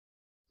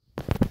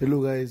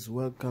Hello guys,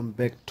 welcome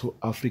back to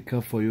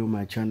Africa For You,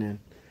 my channel.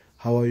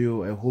 How are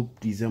you? I hope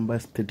December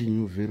is treating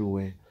you very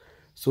well.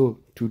 So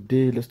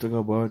today let's talk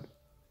about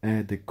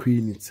the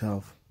Queen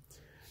itself,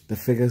 the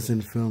Ferguson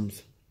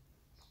films.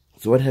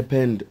 So what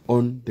happened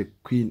on the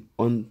Queen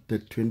on the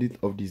 20th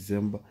of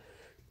December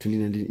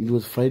 2019? It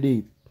was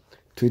Friday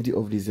 20th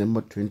of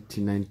December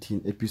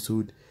 2019,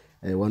 episode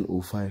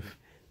 105.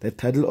 The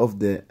title of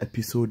the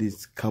episode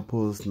is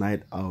Couples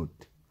Night Out.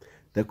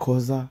 The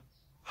Khoza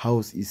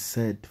house is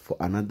set for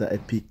another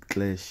epic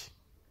clash.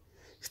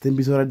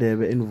 Sthembiso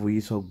Radebe and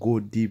Vuyiswa go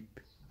deep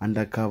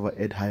undercover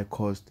at high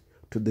cost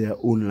to their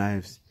own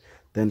lives.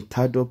 Then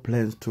Thato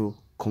plans to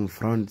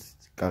confront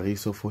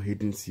Kagiso for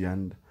hitting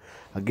Siyanda.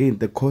 Again,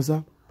 the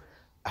Khoza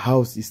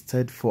house is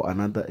set for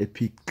another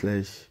epic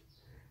clash.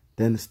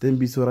 Then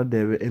Sthembiso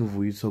Radebe and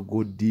Vuyiswa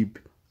go deep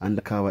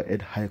undercover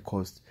at high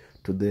cost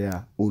to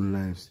their own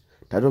lives.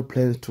 Thato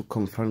plans to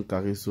confront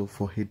Kagiso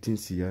for hitting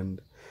Siyanda.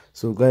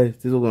 So guys,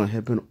 this is gonna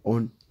happen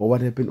on, or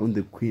what happened on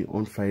the Queen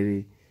on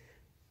Friday,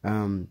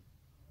 the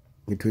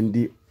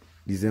 20th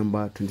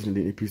December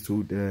 2019,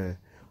 episode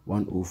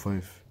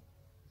 105.